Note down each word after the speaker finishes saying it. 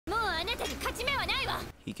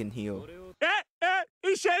he can heal.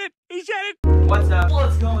 He said it! He said it! What's up?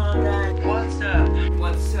 What's going on, guys? What's up?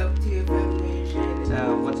 What's up, TFM Nation?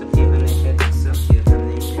 What's up, TFM Nation? What's up, TFM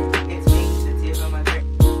Nation? It's me, the TFM Nation.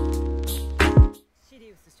 シ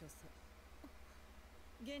リウス少佐。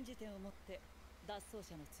現時点をもって脱走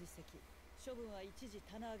者の追跡、処分は一時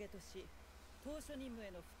棚上げとし、当初任務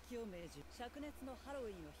への復帰を命じ、灼熱のハロウ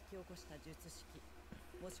ィンを引き起こした術式、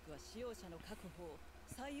もしくは使用者の確保を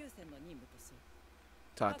最優先の任務とする。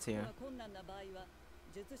確保が困難な場合は、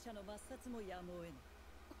術者の抹殺もやむを得な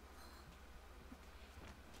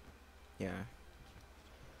い。Yeah.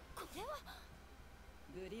 これは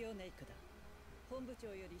ブリオネイクだ。本部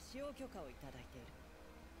長より使用許可をいただいている。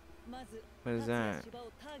まず、TATSUYA芝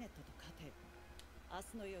をターゲットと仮定。明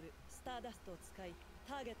日の夜、スターダストを使い、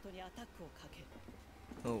ターゲットにアタックをかける。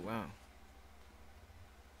Oh wow.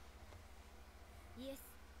 イエス、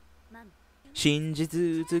マン。信じ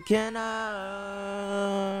続けな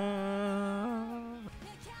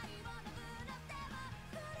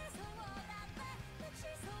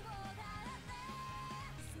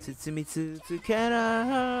包み続け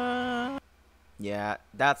な Yeah,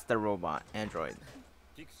 that's the robot, android.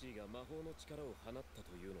 ピクシーが魔法の力を放った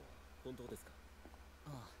というのは本当ですか？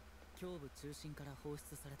ああ、胸部中心から放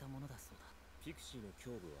出されたものだそうだ。ピクシーの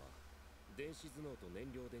胸部は電子頭脳と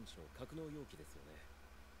燃料電池の格納容器ですよね。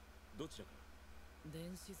どちらから？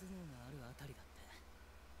電子頭脳があるあたりだって。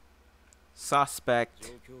Suspect.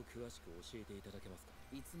 状況を詳しく教えていただけますか？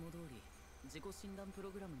いつも通り自己診断プロ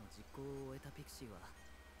グラムの実行を終えたピクシーは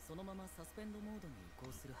そのままサスペンドモードに移行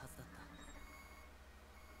するはずだった。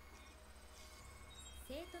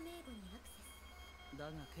生徒名簿にアクセス。だ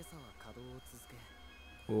が今朝は稼働を続け、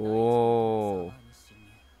おー。サーバーに侵入。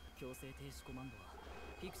強制停止コマンドは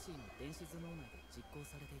ピクシーの電子頭脳内で実行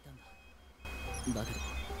されていたんだ。だけど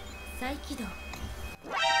再起動。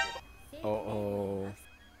おー。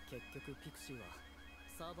結局ピクシーは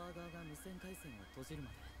サーバー側が無線回線を閉じる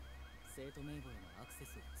まで生徒名簿へのアクセ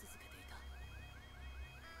スを続けていた。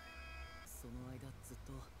その間ずっ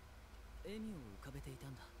と笑みを浮かべてい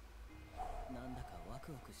たんだ。なんだかワ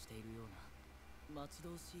クワクしているような、待ち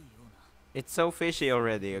遠しいような。 It's so fishy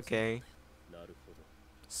already, okay? なるほど。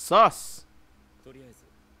Sus! とりあえず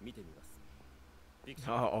見てみます。ピクシ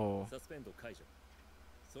ー、サスペンド解除。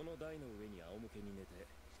その台の上に仰向けに寝て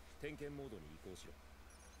点検モードに移行しろ。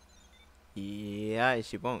Yeah,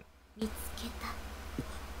 she won't. 見つけた。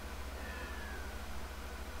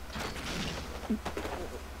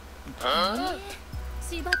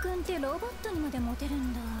芝君ってロボットにまでモテる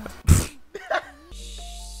んだ。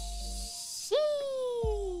しー。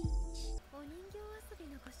お人形遊び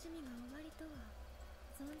のご趣味が終わりとは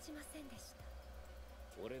存じませんでした。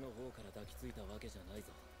俺の方から抱きついたわけじゃない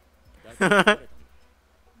ぞ。抱きつかれたんだ。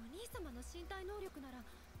お兄様の身体能力なら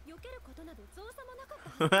避けることなど造作もなかっ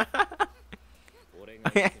たはず。俺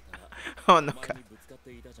が避けたらお前にぶつかっ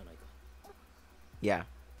ていたじゃないか。Yeah.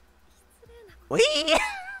 失礼なこと。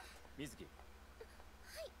水木。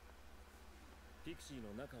ピクシー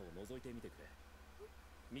の中を覗いてみてくれ。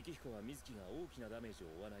ミキヒコは水木が大きなダメージを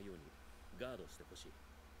負わないようにガードしてほしい。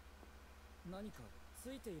何か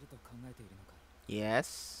ついていると考えているのかい？ Yes.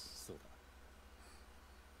 そう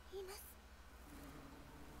だ。います。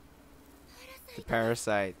The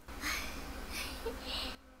parasite.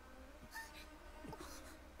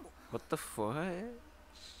 What the fuck? この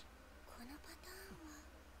パターンは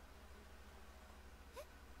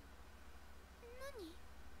何？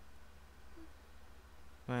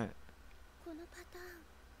 What? このパターン、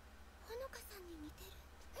ほのかさんに似てる。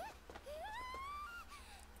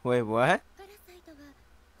Wait, what? パラサイトは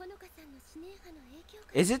ほのかさんの思念波の影響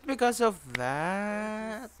か。 Is it because of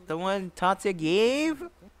that? The one TATSUYA gave?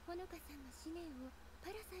 ほのかさんの思念を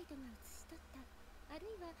パラサイトが写し取った。ある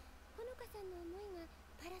いはほのかさんの思いが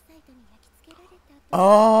パラサイトに焼き付けられた。Oh!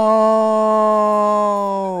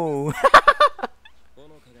 ほ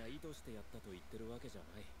のかが意図してやったと言ってるわけじゃ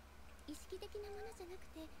ない。意識的なものじゃなく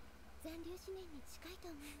て残留思念に近いと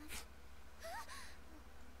思います。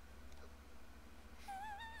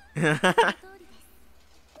その通りです。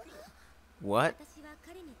 What? 私は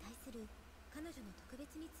彼に対する彼女の特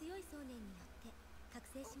別に強い想念によって覚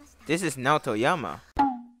醒しました。 This is Naotoyama.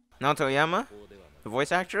 Naotoyama? The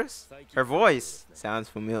voice actress? Her voice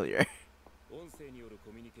sounds familiar. 音声による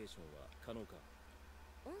コミュニケーションは可能か？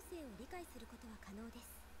音声を理解することは可能で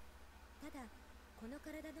す。ただ、この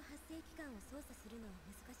体の発生器官を操作するのは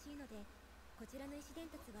難しいので、こちらの意思伝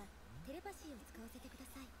達はテレパシーを使わせてくだ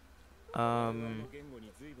さい。言語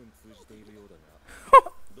に随分通じているようだ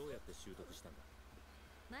が、どうやって習得したんだ？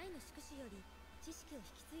前の宿主より知識を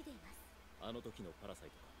引き継いでいます。あの時のパラサ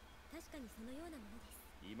イトか？確かにそのようなものです。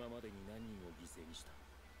今までに何人を犠牲にした？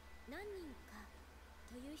何人か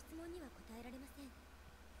という質問には答えられません。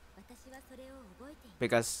私はそれを覚えていま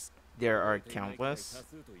す。 Because there are countless.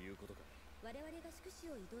 我々が宿主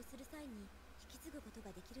を移動する際に引き継ぐこと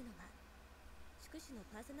ができるのは宿主の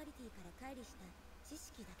パーソナリティから乖離した知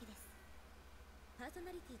識だけです。パーソナ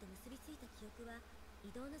リティと結びついた記憶は移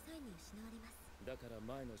動の際に失われます。だから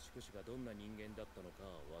前の宿主がどんな人間だったのか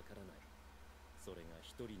はわからない。それが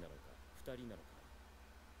一人なのか二人なのか、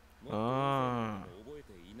もっと覚え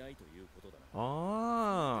ていないということだな。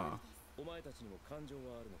ああ。お前たちにも感情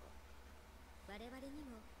はあるのか。我々に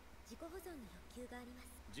も自己保存の欲求があります。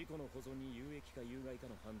自己の保存に有益か有害か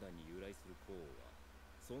の判断に由来する項は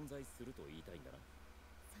存在すると言いたいんだな。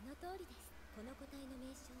その通りです。この個体の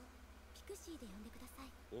名称ピクシーで呼んでくださ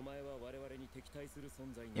い。お前は我々に敵対する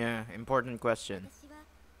存在に。 Yeah, important question. 私は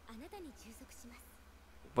あなたに従属します。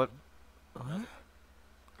 But あなた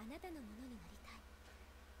のものになりたい。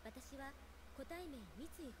私は個体名三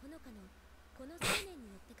井ほのかのこの想念に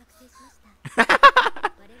よって覚醒しました。我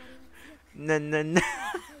々は強く no no no.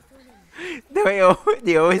 高い想念に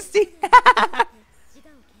The OST. 自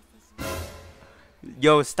我を形成します。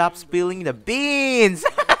 Yo, stop spilling the beans.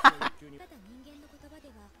 ただ人間の言葉で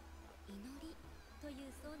は祈りとい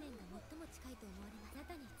う想念が最も近いと思われます。あな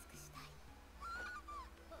たに尽くしたい。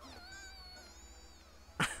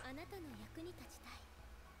あなたの役に立ちたい。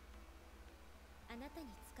あなたに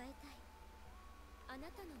仕えたい。あ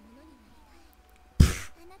なたのものになりたい。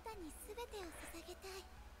あなたに全てを捧げたい。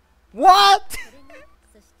 What? それが、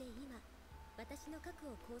そして今私の核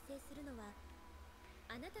を構成するのは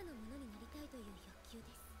あなたのものになりたいという欲求で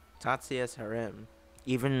す。 Tatsuya's harem.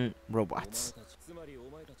 Even お前 robots. たち、つまりお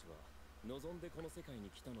前たちは望んでこの世界に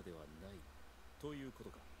来たのではないというこ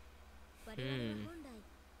とか。我々は本来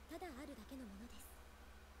ただあるだけのものです。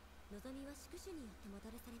望みは宿主によってもた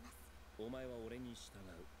らされます。お前は俺に従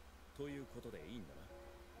うということでいいんだな。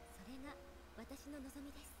それが私の望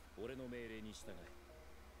みです。俺の命令に従え。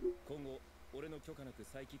今後俺の許可なく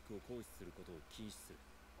サイキックを行使することを禁止する。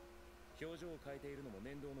表情を変えているのも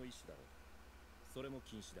念動の一種だろう。それも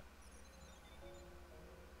禁止だ。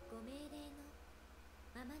ご命令の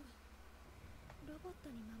ままに。ロボット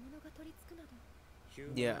に魔物が取り付くなど。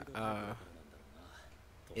 Yeah,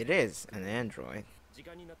 it is an android. 時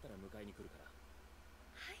間になったら迎えに来るから。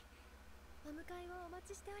はい、お迎えをお待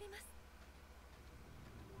ちしております。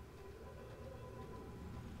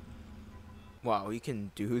 Wow, you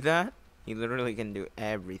can do that? You literally can do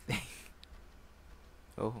everything.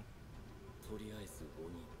 Oh. とりあえず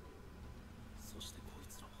5人。そしてこい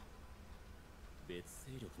つらは別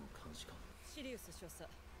勢力の監視か。シリウス少佐、ス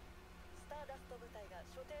ターダスト部隊が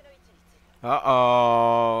所定の位置につい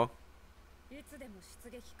Uh-oh. た。いつでも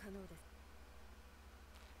出撃可能です。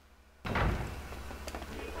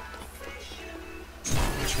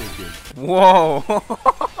 Whoa.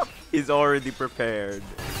 He's already prepared.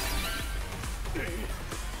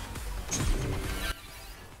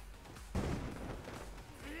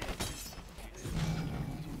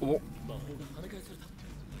 Oh.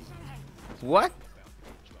 What?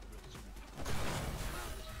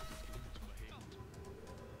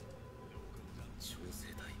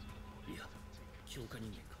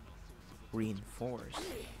 Reinforced.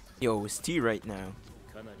 Yo, it's T right now.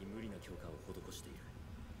 かなり無理な強化を施している。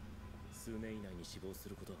数年以内に死亡す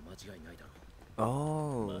ることは間違いないだろう。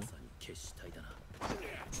 Oh. まさに決死体だな。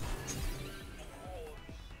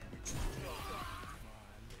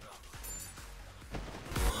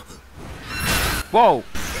 Whoa!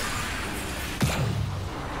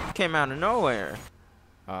 Came out of nowhere.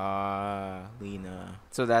 Lina.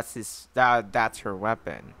 So that's that's her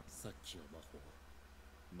weapon. さっきの魔法、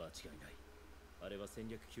間違いない。あれは戦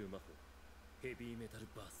略級魔法、ヘビーメタル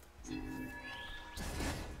バースト。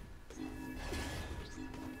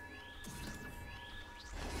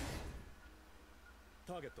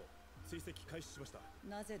ターゲット追跡開始しました。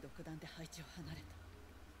なぜ独断で配置を離れた。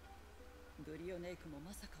ブリオネイクも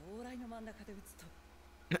まさか往来の真ん中で撃つと。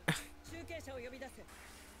中継者を呼び出せ。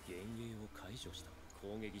幻影を解除した。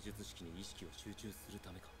攻撃術式に意識を集中する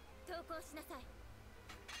ためか。投降しなさい。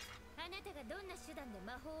あなたがどんな手段で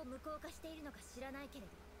魔法を無効化しているのか知らないけれ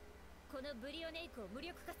ど、このブリオネイクを無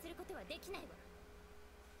力化することはできないわ。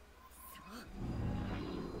そう。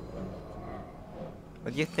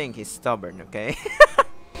 What do you think? He's stubborn, okay?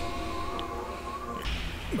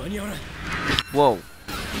 間に合わない。 Whoa.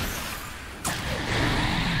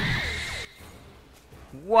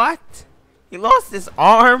 What? He lost his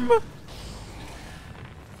arm?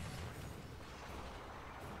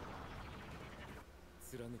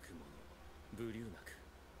 貫くもの、ブリューナク。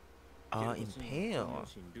 Impale. ルーが持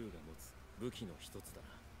つ武器の一つだな。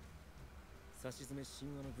差し詰め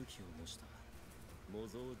神話の武器を模した模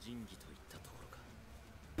造人技といったところか。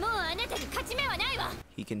もうあなたに勝ち目はないわ。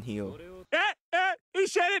 He can heal.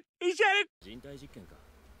 人体実験か。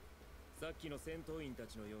さっきの戦闘員た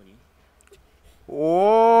ちのように。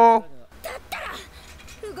Oh. だったら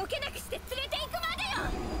動けなくして連れて行くまでよ。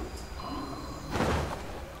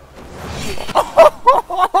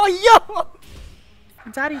Oh, yo.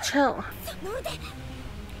 Daddy, chill.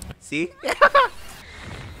 See?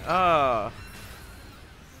 Oh.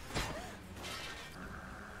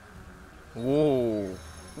 Whoa.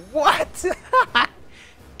 What?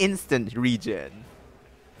 Instant regen.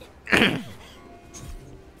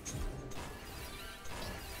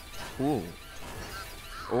 Ooh.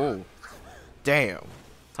 Oh. Damn.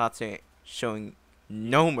 Tatsuya showing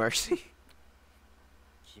no mercy.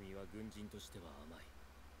 君は軍人としては甘い。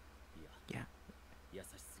いや、 Yeah. 優し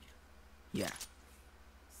すぎる。 Yeah.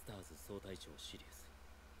 スターズ総隊長シリウス。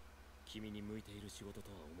君に向いている仕事と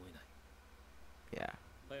は思えない。 Yeah.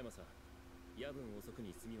 葉山さん、夜分遅く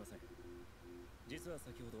にすみません。実は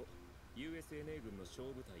先ほど USNA 軍の小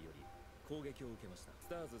部隊より攻撃を受けました。ス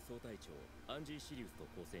ターズ総隊長アンジー・シリウスと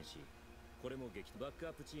交戦し、これもバック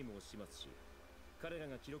アップチームを始末し、彼ら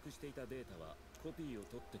が記録していたデータはコピーを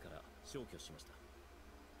取ってから消去しました。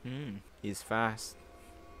He's fast.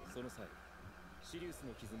 その際、シリウス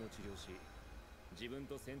の傷も治療し、自分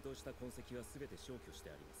と戦闘した痕跡は全て消去して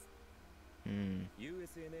あります。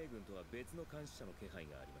USNA 軍とは別の監視者の気配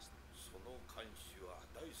がありました。その監視は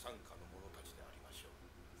第三課の者たちでありましょう。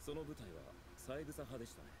その部隊は三枝派で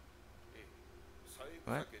したね。ええ、三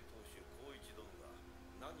枝家当主光一殿が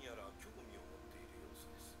何やら興味を持っている様子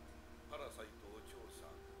です。パラサイトを調査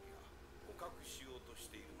や捕獲しようとし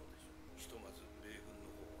ているのでしょう。ひとまず米軍の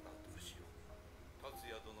方を何とかしよう。達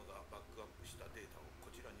也殿がバックアップしたデータをこ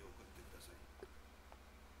ちらに送ってください。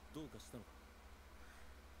どうかしたのか。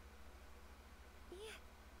いえ、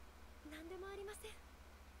何でもありません。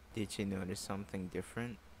 Did she notice something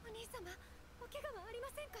different? お兄様、お怪我はあり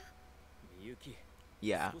ませんか？みゆき、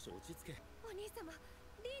 Yeah. 少し落ち着け。お兄様、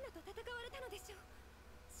リーナと戦われたのでしょう。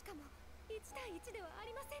しかも1対1ではあ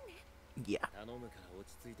りませんね。 Yeah. 頼むから落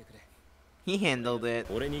ち着いてくれ。 He handled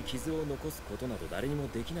it. 俺に傷を残すことなど誰にも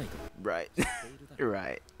できないと Right. 言っているだろう。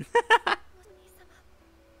 Right. お兄様、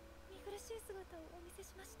見苦しい姿をお見せ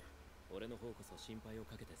しました。俺の方こそ心配を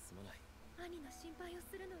かけてすまない。兄の心配を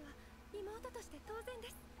するのは妹として当然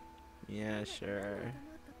です。 Yeah, sure.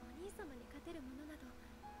 お兄様に勝てるものなど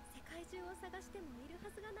世界中を探してもいるは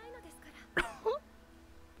ずがないのですから。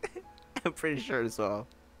I'm pretty sure as well.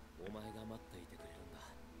 お前が待っていてくれるん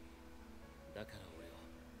だ。だから俺は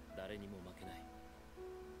誰にも負けない。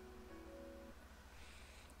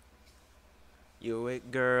 You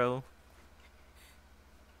it, girl.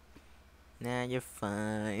 Nah, you're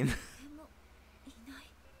fine. でもいな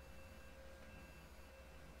い。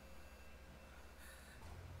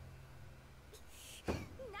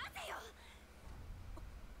なぜよ。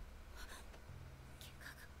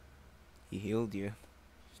 He healed you.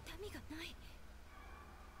 痛みがない。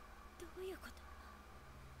どういうこと？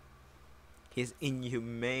 He's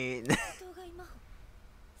inhumane. 当該魔法、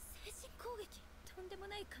精神攻撃、とんでも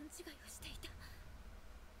ない勘違いをしていた。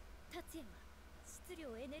達也は質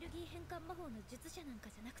量エネルギー変換魔法の術者なんか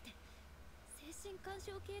じゃなくて、精神干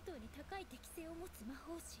渉系統に高い適性を持つ魔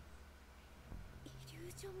法師。イリ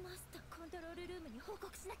ュージョンマスターコントロールルームに報告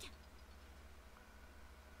しなきゃ。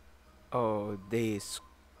 Oh,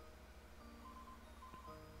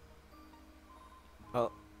 Oh.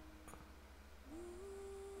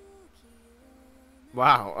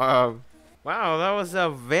 Wow. Wow, that was a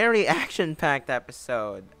very action-packed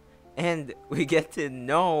episode. And we get to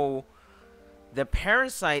know the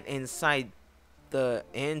parasite inside the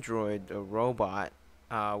android, the robot,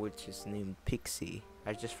 which is named Pixie.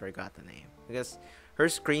 I just forgot the name because her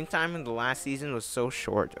screen time in the last season was so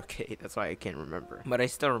short. Okay, that's why I can't remember. But I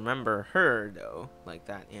still remember her though, like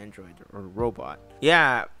that android or robot.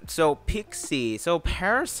 Yeah, so Pixie. So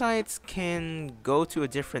parasites can go to a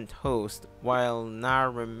different host while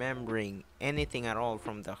not remembering anything at all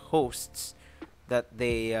from the hosts that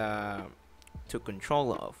they took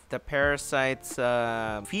control of. The parasite's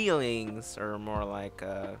feelings, or more like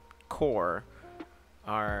core,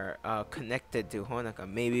 are connected to Honoka,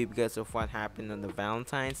 maybe because of what happened on the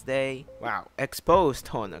Valentine's Day. Wow, exposed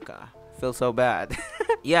Honoka. Feel so bad.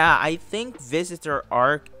 Yeah, I think Visitor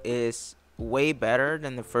Arc is way better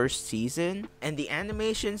than the first season, and the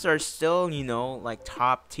animations are still, you know, like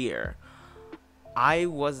top tier. I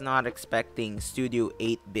was not expecting Studio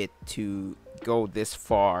 8-bit to go this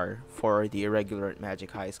far for the Irregular at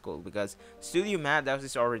Magic High School, because Studio Madhouse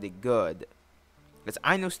is already good. Because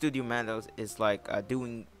I know Studio Madhouse is like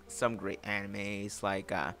doing some great animes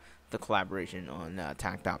like the collaboration on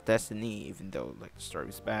Attack Top Destiny, even though like the story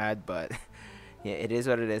was bad, but yeah, it is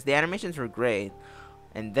what it is. The animations were great.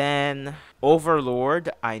 And then Overlord,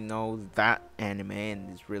 I know that anime and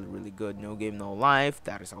it's really, really good. No Game No Life,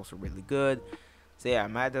 that is also really good. So yeah,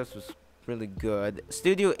 Madhouse was really good.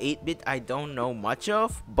 Studio 8-bit, I don't know much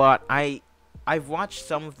of, but I've watched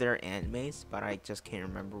some of their animes, but I just can't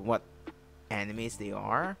remember what animes they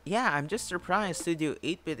are. Yeah, I'm just surprised Studio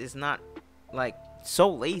 8-bit is not like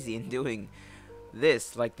so lazy in doing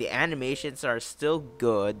this. Like the animations are still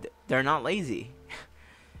good. They're not lazy.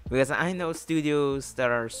 Because I know studios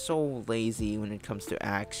that are so lazy when it comes to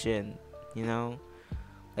action, you know?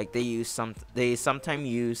 Like they sometimes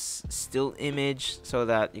use still image so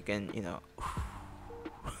that you can, you know.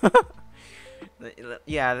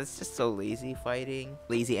 Yeah, that's just so lazy fighting,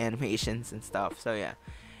 lazy animations and stuff. So yeah.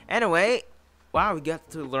 Anyway, wow, we got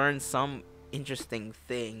to learn some interesting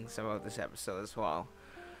things about this episode as well.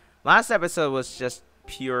 Last episode was just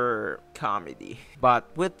pure comedy,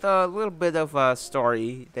 but with a little bit of a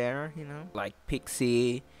story there, you know, like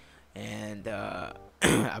Pixie and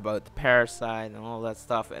about the parasite and all that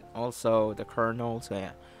stuff, and also the Colonel. So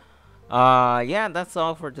yeah, that's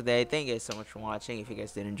all for today. Thank you guys so much for watching. If you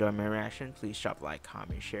guys did enjoy my reaction, please drop a like,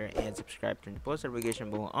 comment, share, and subscribe. Turn the post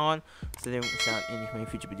notification bell on so that you don't miss out any of my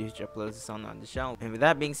future videos which uploads on the channel. And with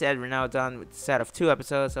that being said, we're now done with the set of 2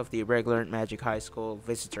 episodes of the Irregular Magic High School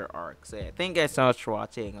Visitor Arc. So yeah, thank you guys so much for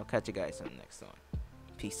watching. I'll catch you guys on the next one.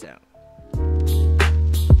 Peace out.